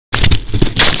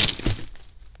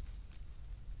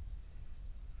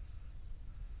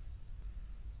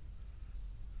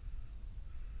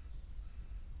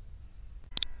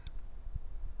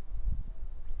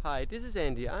Hi, this is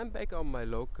Andy. I'm back on my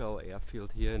local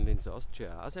airfield here in Linz,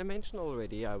 Austria. As I mentioned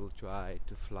already, I will try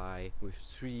to fly with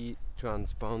 3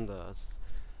 transponders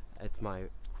at my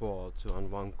quad, so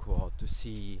on one quad, to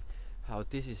see how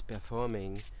this is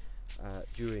performing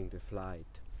during the flight.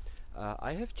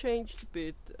 I have changed a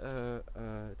bit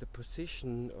the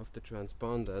position of the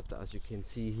transponder, as you can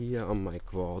see here on my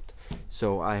quad.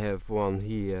 So I have one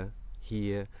here,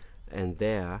 here and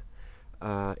there.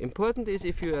 Important is,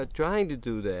 if you are trying to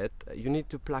do that, you need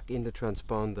to plug in the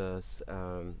transponders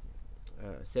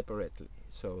separately,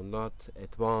 so not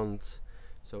at once.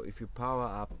 So if you power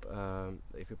up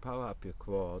your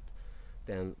quad,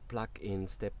 then plug in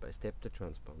step by step the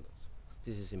transponders.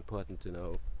 This is important to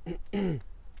know.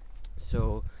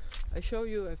 So I've shown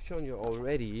you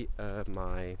already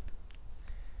my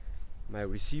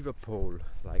receiver pole,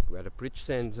 like where the bridge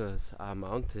sensors are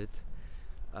mounted.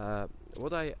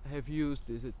 What I have used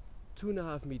is a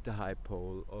 2.5 meter high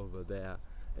pole over there,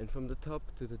 and from the top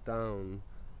to the down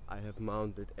I have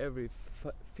mounted every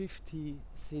 50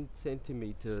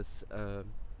 centimeters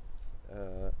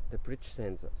the bridge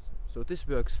sensors. So this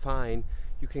works fine.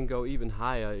 You can go even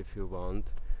higher if you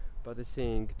want, but I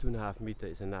think 2.5 meter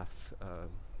is enough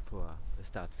for a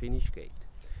start-finish gate.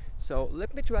 So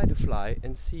let me try to fly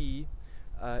and see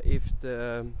if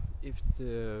the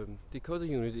decoder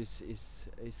unit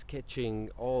is catching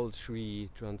all 3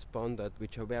 transponders,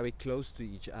 which are very close to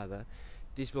each other.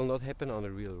 This will not happen on a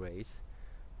real race,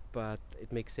 but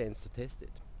it makes sense to test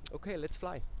it. Okay, let's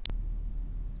fly.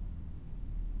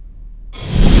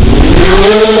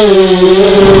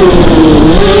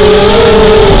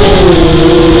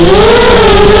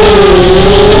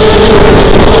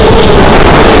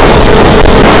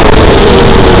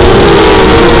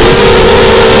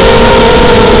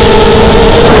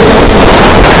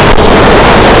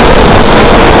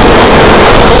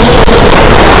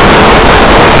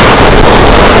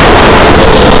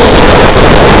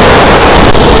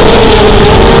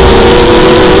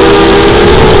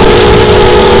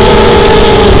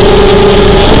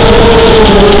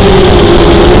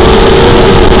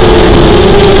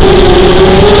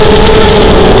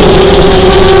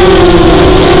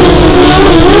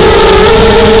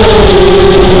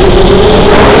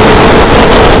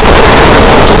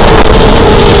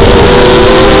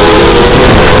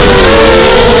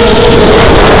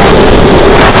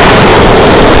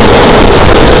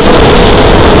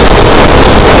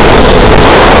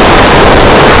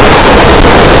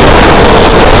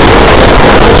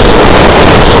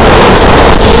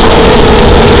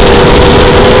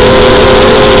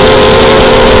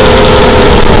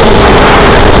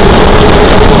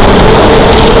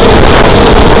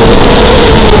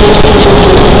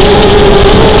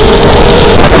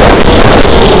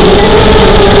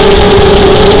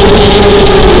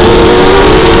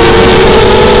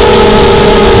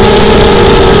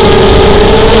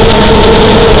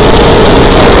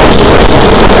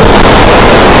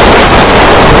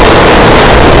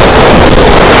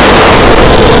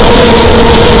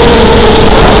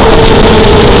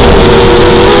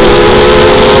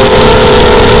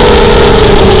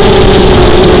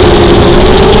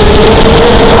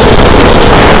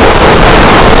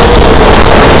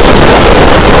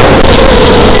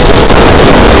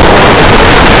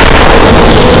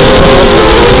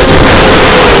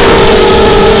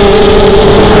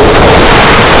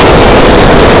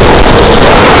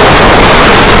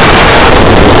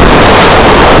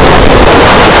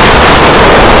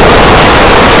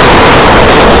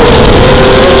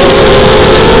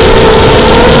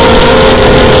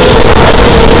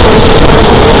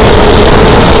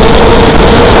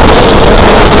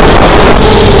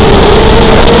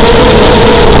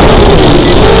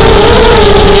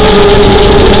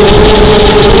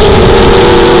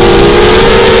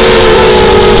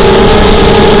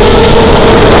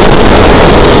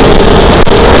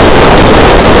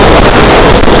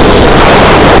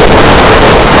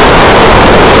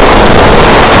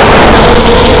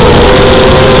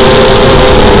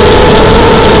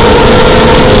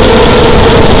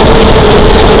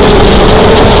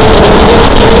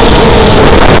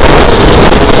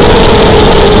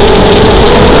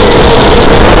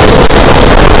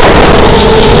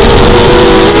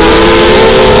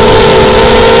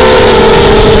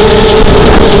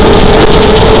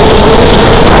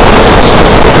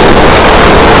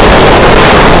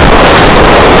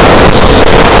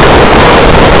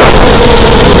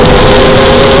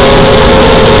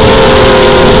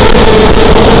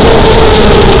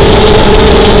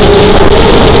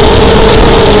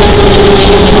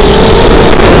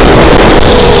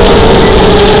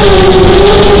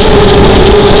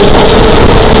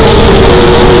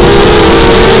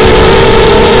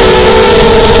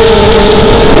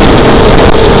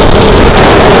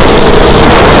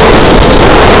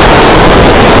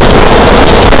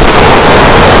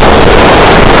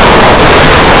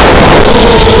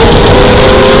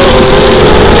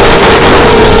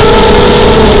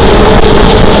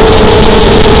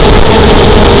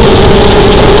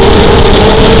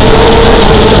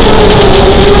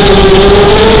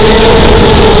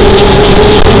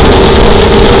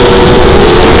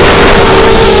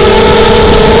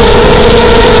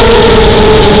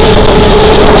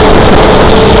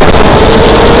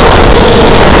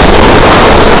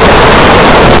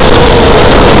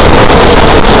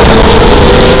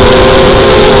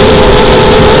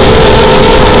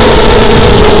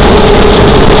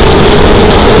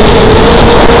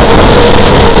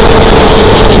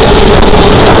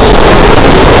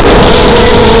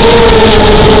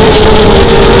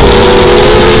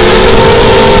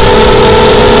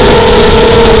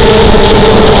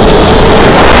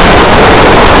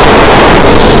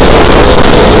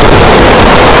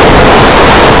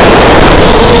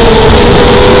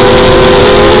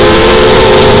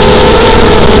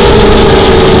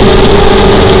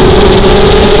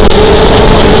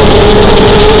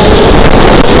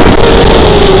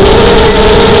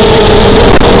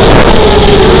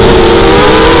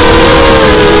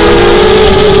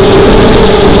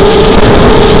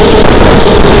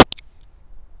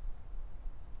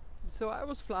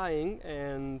 flying,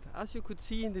 and as you could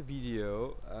see in the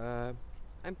video,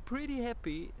 I'm pretty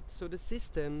happy. So the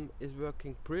system is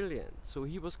working brilliant. So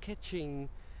he was catching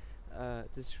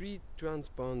the 3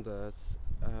 transponders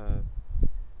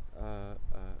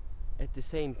at the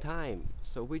same time,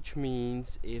 so which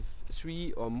means if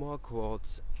 3 or more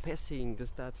quads passing the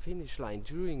start finish line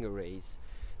during a race,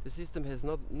 the system has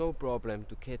no problem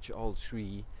to catch all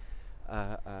 3.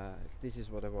 This is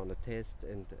what I want to test,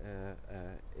 and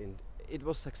it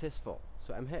was successful,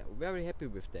 so I'm very happy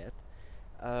with that.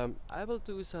 I will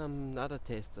do some other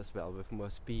tests as well with more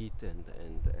speed,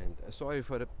 and sorry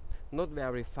for the not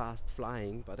very fast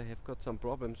flying, but I have got some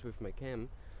problems with my cam.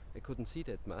 I couldn't see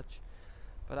that much,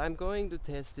 but I'm going to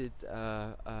test it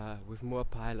with more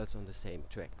pilots on the same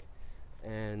track,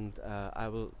 and I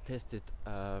will test it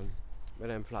when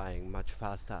I'm flying much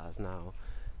faster as now.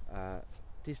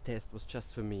 This test was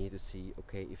just for me to see,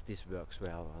 okay, if this works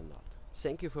well or not.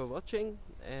 Thank you for watching,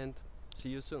 and see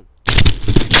you soon.